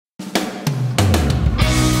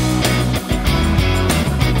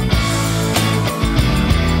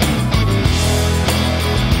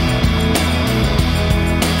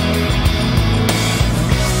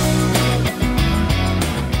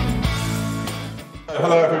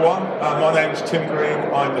Hello everyone, my name is Tim Green,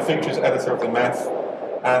 I'm the features editor of the MEF,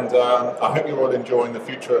 and I hope you're all enjoying the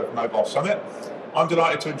Future of Mobile Summit. I'm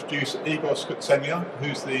delighted to introduce Igor Skutsenya,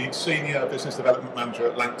 who's the Senior Business Development Manager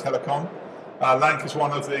at Lanck Telecom. Lanck is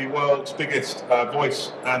one of the world's biggest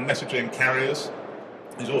voice and messaging carriers.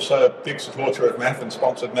 He's also a big supporter of MEF and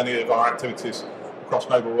sponsored many of our activities across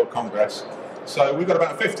Mobile World Congress. So we've got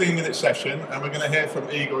about a 15-minute session, and we're going to hear from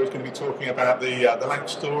Igor, who's going to be talking about the Lanck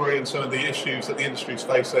story and some of the issues that the industry is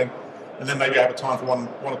facing, and then maybe have a time for one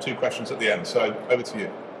or two questions at the end. So over to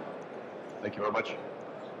you. Thank you very much,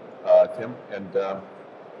 Tim. And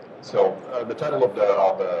the title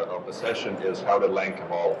of the session is "How did Lanck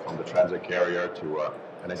evolve from the transit carrier to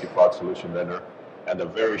an anti-fraud solution vendor?" And a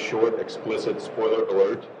very short, explicit spoiler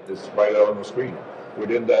alert is right out on the screen. We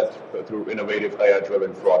did that through innovative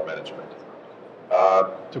AI-driven fraud management.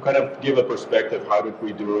 To kind of give a perspective, how did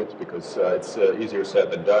we do it? Because it's easier said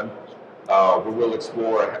than done. We will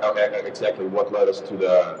explore exactly what led us to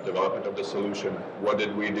the development of the solution. What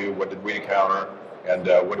did we do? What did we encounter? And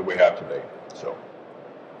what do we have today? So,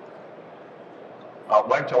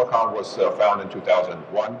 Lanck Telecom was founded in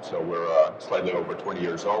 2001, so we're slightly over 20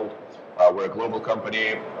 years old. We're a global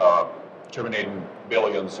company, terminating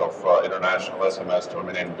billions of international SMS,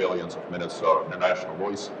 terminating billions of minutes of international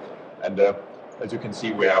voice. And as you can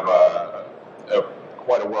see, we have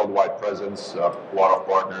quite a worldwide presence, a lot of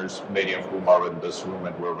partners, many of whom are in this room,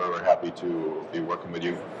 and we're very happy to be working with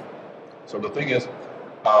you. So the thing is,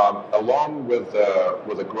 along with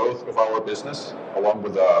the growth of our business, along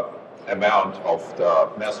with the amount of the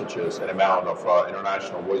messages and amount of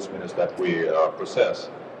international voice minutes that we process,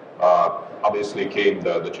 obviously came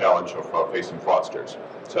the challenge of facing fraudsters,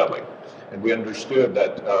 sadly. And we understood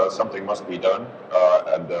that something must be done,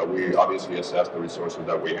 and we obviously assessed the resources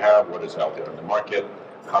that we have, what is out there in the market,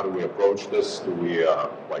 how do we approach this, do we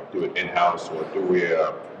do it in-house, or do we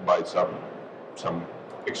buy some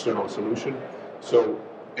external solution? So,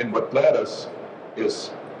 and what led us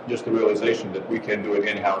is just the realization that we can do it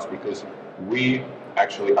in-house because we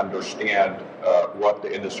actually understand what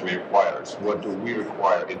the industry requires, what do we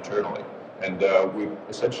require internally, and we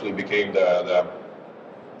essentially became the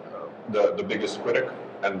biggest critic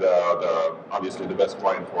and obviously the best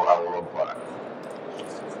client for our own product.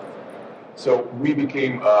 So we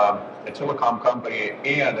became a telecom company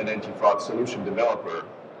and an anti-fraud solution developer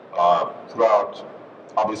throughout,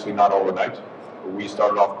 obviously not overnight. We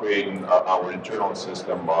started off creating our internal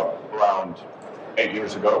system around 8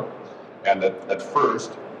 years ago, and at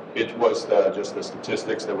first it was just the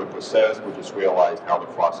statistics that we processed. We just realized how the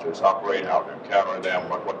fraudsters operate, how to encounter them,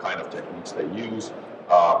 what kind of techniques they use,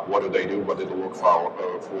 what do they do, what do they look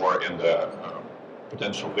for in the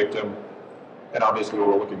potential victim. And obviously we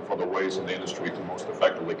were looking for the ways in the industry to most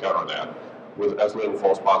effectively counter that with as little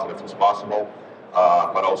false positives as possible,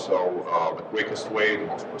 but also the quickest way, the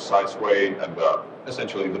most precise way, and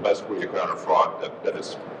essentially the best way to counter fraud that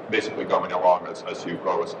is basically coming along as you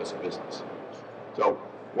grow as a business. So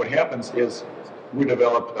what happens is we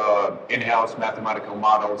developed in-house mathematical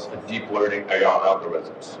models and deep learning AI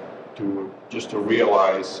algorithms to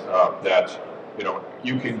realize that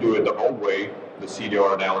you can do it the old way, the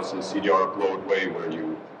CDR analysis, CDR upload way, where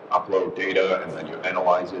you upload data and then you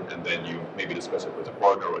analyze it and then you maybe discuss it with a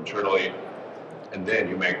partner or internally, and then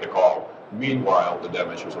you make the call. Meanwhile, the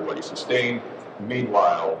damage is already sustained.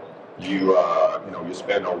 Meanwhile, you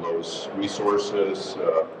spend all those resources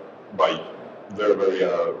by very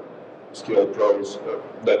skilled pros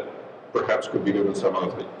that perhaps could be doing some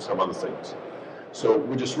other things. So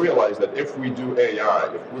we just realized that if we do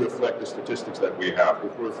AI, if we reflect the statistics that we have,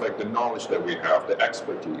 if we reflect the knowledge that we have, the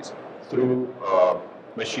expertise through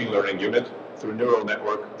machine learning unit, through neural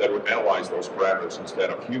network that would analyze those parameters instead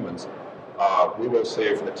of humans, we will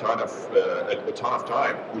save a ton of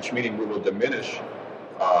time, which meaning we will diminish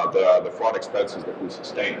the fraud expenses that we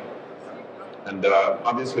sustain. And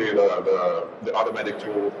obviously the automatic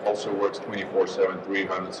tool also works 24/7,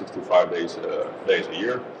 365 days a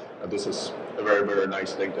year. This is a very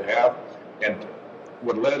nice thing to have. And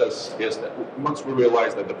what led us is that once we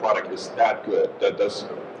realized that the product is that good, that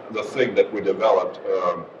the thing that we developed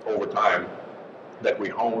over time, that we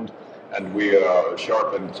honed and we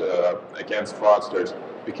sharpened against fraudsters,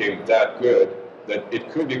 became that good that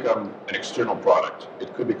it could become an external product.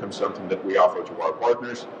 It could become something that we offer to our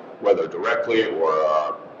partners, whether directly or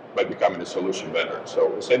by becoming a solution vendor.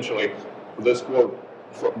 So essentially, this quote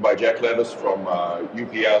by Jack Levis from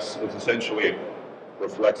UPS is essentially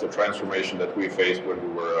reflects the transformation that we faced when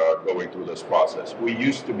we were going through this process. They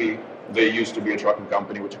used to be a trucking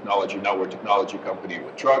company with technology. Now we're a technology company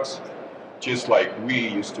with trucks. just like we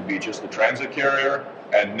used to be just a transit carrier,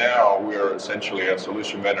 and now we're essentially a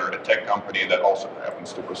solution vendor, a tech company that also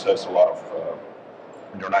happens to process a lot of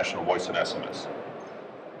international voice and SMS.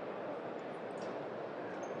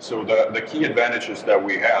 So the key advantages that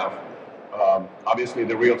we have, obviously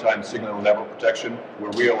the real-time signal level protection, we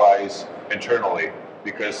realize internally,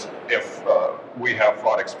 because if we have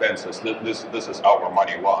fraud expenses, this is our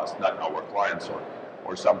money lost, not our clients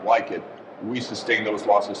or something like it. We sustain those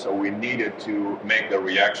losses, so we needed to make the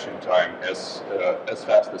reaction time as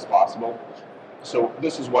fast as possible. So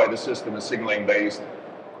this is why the system is signaling based,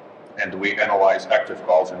 and we analyze active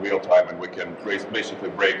calls in real time, and we can basically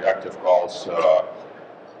break active calls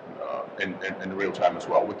in real time as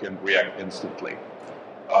well. We can react instantly.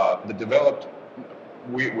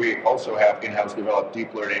 We also have in-house developed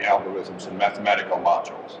deep learning algorithms and mathematical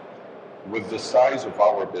modules. With the size of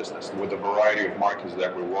our business, with the variety of markets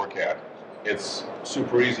that we work at, it's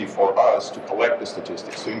super easy for us to collect the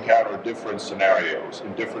statistics, to encounter different scenarios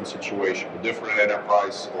in different situations, different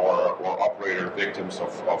enterprise or operator victims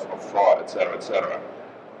of fraud, et cetera, et cetera.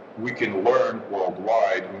 We can learn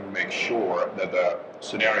worldwide and make sure that the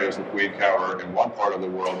scenarios that we encounter in one part of the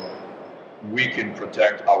world, we can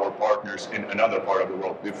protect our partners in another part of the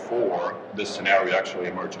world before this scenario actually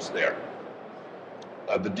emerges there.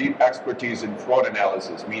 The deep expertise in fraud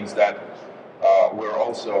analysis means that we're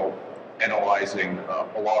also analyzing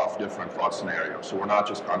a lot of different fraud scenarios. So we're not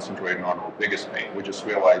just concentrating on our biggest pain. We just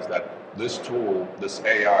realized that this tool, this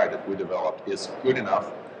AI that we developed, is good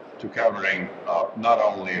enough to countering not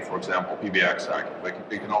only, for example, PBX hacking, but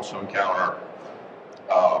it can also encounter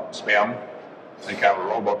spam, encounter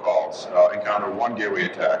robocalls, encounter one-geary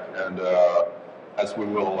attack, and as we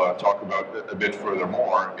will talk about a bit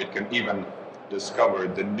furthermore, it can even discover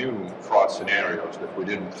the new fraud scenarios that we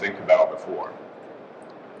didn't think about before.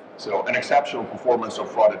 So an exceptional performance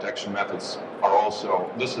of fraud detection methods are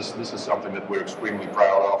also, this is something that we're extremely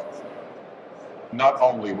proud of. Not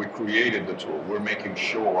only we created the tool, we're making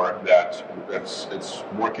sure that it's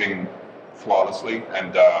working flawlessly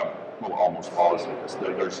and well, almost flawlessly,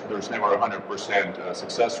 because there's never a 100%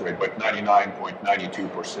 success rate, but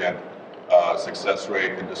 99.92% success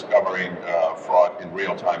rate in discovering fraud in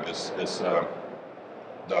real time is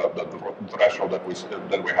the threshold that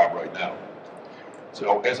we have right now.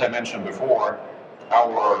 So as I mentioned before,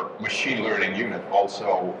 our machine learning unit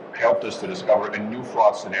also helped us to discover a new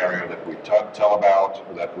fraud scenario that we tell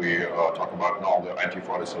about, that we talk about in all the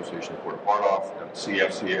anti-fraud associations that we're part of,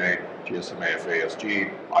 CFCA, GSMA, FASG,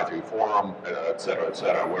 I3 Forum, et cetera, et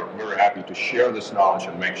cetera. We're very happy to share this knowledge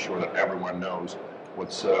and make sure that everyone knows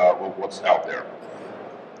what's out there.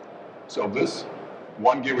 So this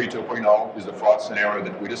one-geary 2.0 is the fraud scenario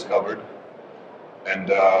that we discovered. And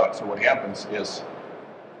so what happens is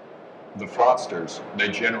the fraudsters, they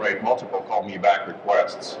generate multiple call me back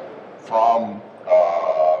requests from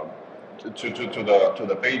to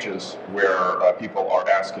the pages where people are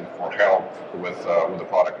asking for help with a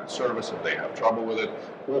product or service if they have trouble with it,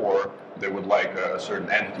 or they would like a certain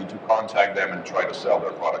entity to contact them and try to sell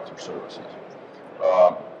their products or services.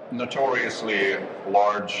 Notoriously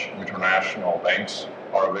large international banks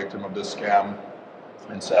are a victim of this scam,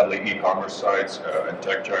 and sadly e-commerce sites and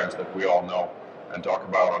tech giants that we all know and talk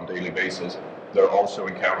about on a daily basis, they're also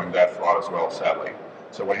encountering that fraud as well, sadly.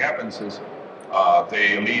 So what happens is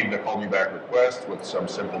they leave the call me back request with some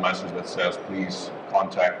simple message that says, please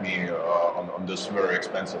contact me on this very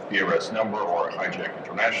expensive PRS number or a hijack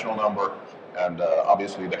international number. And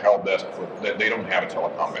obviously the help desk, they don't have a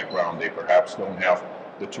telecom background, they perhaps don't have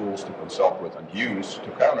the tools to consult with and use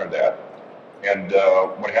to counter that. And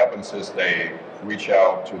what happens is they reach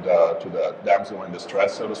out to the damsel in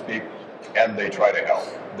distress, so to speak, and they try to help.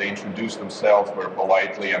 They introduce themselves very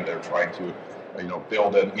politely, and they're trying to,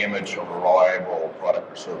 build an image of a reliable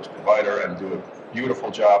product or service provider and do a beautiful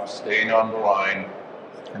job staying on the line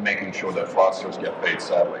and making sure that fraudsters get paid,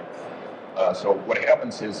 sadly. So what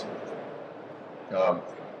happens is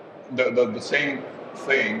the same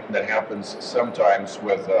thing that happens sometimes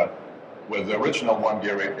with the original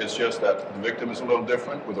one-geary, it's just that the victim is a little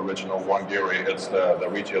different. With original one-geary, it's the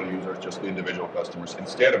retail users, just the individual customers,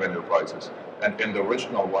 instead of enterprises. And in the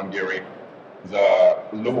original one-geary, the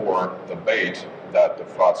lure, the bait that the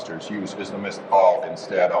fraudsters use is the missed call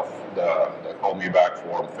instead of the call me back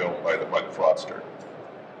form filled by the fraudster.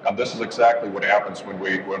 And this is exactly what happens when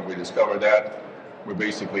we discover that. We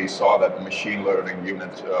basically saw that the machine learning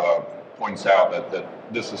unit points out that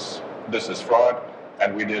this is fraud.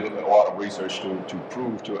 And we did a lot of research to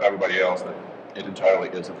prove to everybody else that it entirely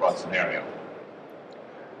is a fraud scenario.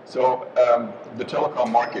 So the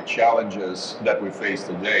telecom market challenges that we face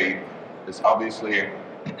today is obviously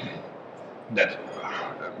that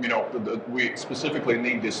we specifically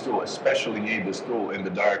need this tool, especially need this tool in the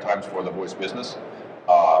dire times for the voice business.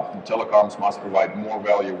 Telecoms must provide more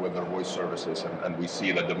value with their voice services, and we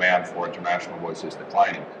see the demand for international voice is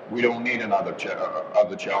declining. We don't need another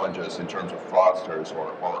other challenges in terms of fraudsters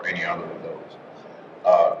or any other of those.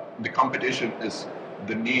 The competition is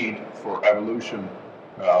the need for evolution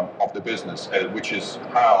of the business, which is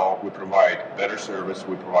how we provide better service,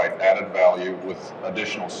 we provide added value with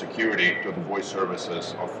additional security to the voice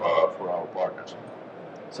services for our partners.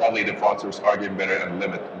 Sadly, the fraudsters are getting better and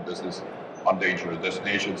limit business on dangerous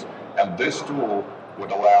destinations, and this tool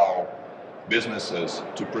would allow businesses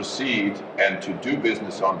to proceed and to do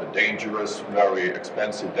business on the dangerous, very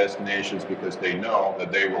expensive destinations because they know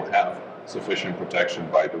that they will have sufficient protection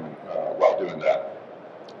by while doing that.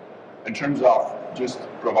 In terms of just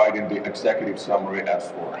providing the executive summary as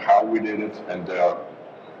for how we did it and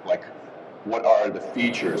what are the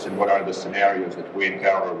features and what are the scenarios that we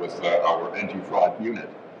encounter with our anti-fraud unit,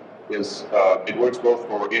 is it works both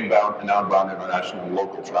for inbound and outbound international and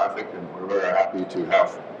local traffic, and we're very happy to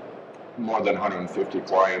have more than 150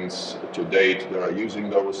 clients to date that are using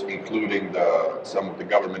those, including some of the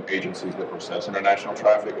government agencies that process international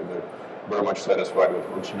traffic, and they're very much satisfied with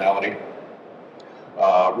functionality.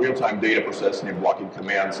 Real-time data processing and blocking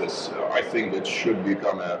commands is, I think, that should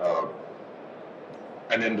become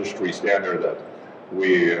an industry standard that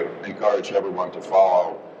we encourage everyone to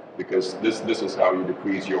follow, because this is how you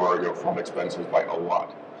decrease your fraud expenses by a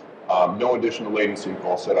lot. No additional latency in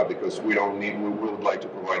call setup, because we would like to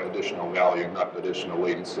provide additional value, not additional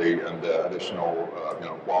latency and additional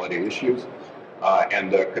quality issues.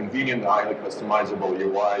 And convenient, highly customizable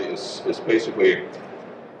UI is basically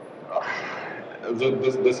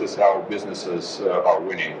this is how businesses are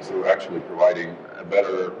winning, through actually providing a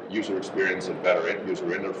better user experience, a better user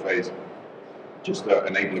interface, just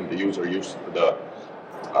enabling the user use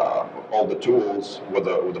all the tools with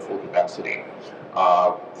the full capacity.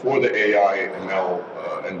 For the AI,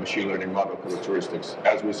 ML, and machine learning model characteristics,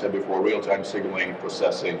 as we said before, real-time signaling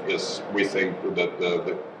processing is, we think,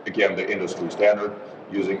 again, the industry standard.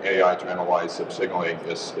 Using AI to analyze signaling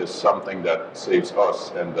is something that saves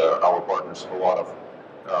us and our partners a lot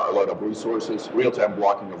of resources. Real-time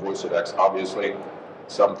blocking of voice attacks, obviously,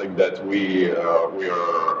 something that we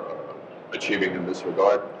are achieving in this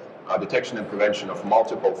regard. Detection and prevention of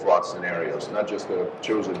multiple fraud scenarios, not just a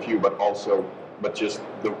chosen few, but just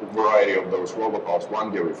the variety of those robocalls,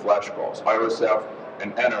 one-GUI, flash calls, IRSF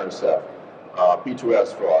and NRSF,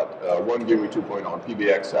 P2S fraud, one-GUI 2.0, and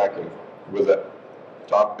PBX hacking with a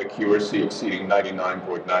top accuracy exceeding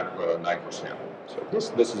 99.9%. So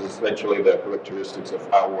this is essentially the characteristics of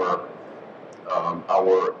our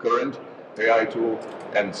current AI tool,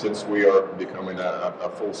 and since we are becoming a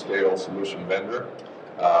full-scale solution vendor,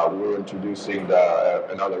 we're introducing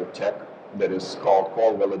another tech that is called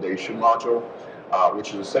call validation module,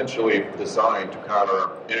 which is essentially designed to counter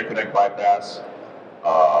interconnect bypass,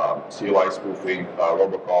 CLI spoofing,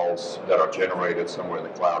 robocalls that are generated somewhere in the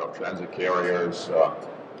cloud of transit carriers,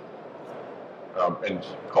 and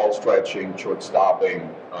call stretching, short stopping,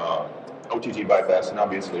 OTT bypass, and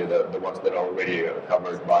obviously the ones that are already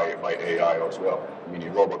covered by AI as well,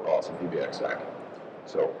 meaning robocalls and PBX hacking.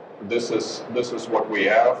 So this is what we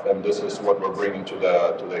have, and this is what we're bringing to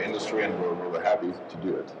the industry, and we're happy to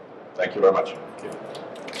do it. Thank you very much.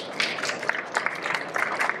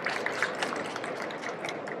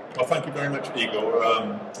 Well, thank you very much,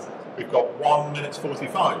 Igor. We've got 1 minute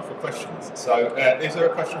 45 for questions. So is there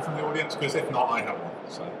a question from the audience? Because if not, I have one.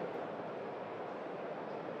 So.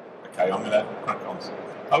 Okay, I'm going to crack on.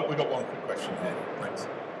 Oh, we've got one quick question here. Thanks.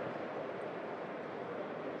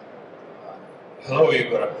 Hello,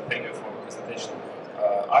 Igor. Thank you for the presentation.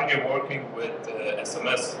 Are you working with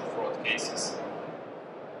SMS fraud cases?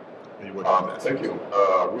 Thank you.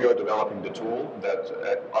 We are developing the tool that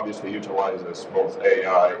obviously utilizes both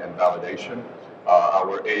AI and validation.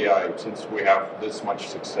 Our AI, since we have this much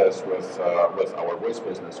success with our voice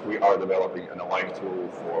business, we are developing an alike tool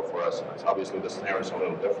for SMS. Obviously, the scenarios are a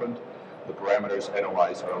little different. The parameters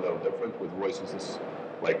analyzed are a little different. With voices, it's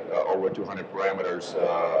like over 200 parameters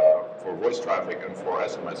for voice traffic, and for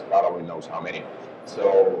SMS, God only knows how many.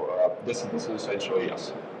 So this is essentially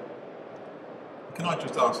yes. Can I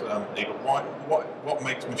just ask, Igor, what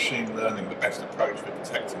makes machine learning the best approach for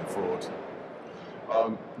detecting fraud?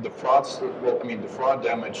 The fraud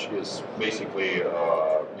damage is basically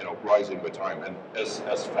rising with time, and as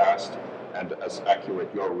fast and as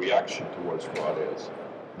accurate your reaction towards fraud is.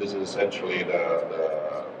 This is essentially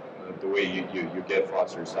the way you get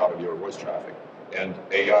fraudsters out of your voice traffic, and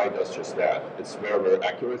AI does just that. It's very, very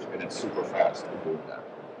accurate, and it's super fast at doing that.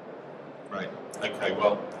 Right. Okay,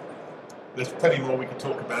 well, there's plenty more we can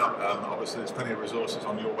talk about. Obviously, there's plenty of resources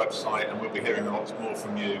on your website, and we'll be hearing lots more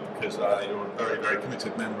from you because you're a very, very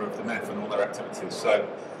committed member of the MEF and all their activities. So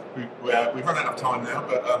we've run out of time now,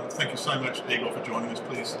 but thank you so much, Igor, for joining us.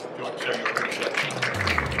 Please share your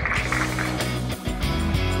appreciation.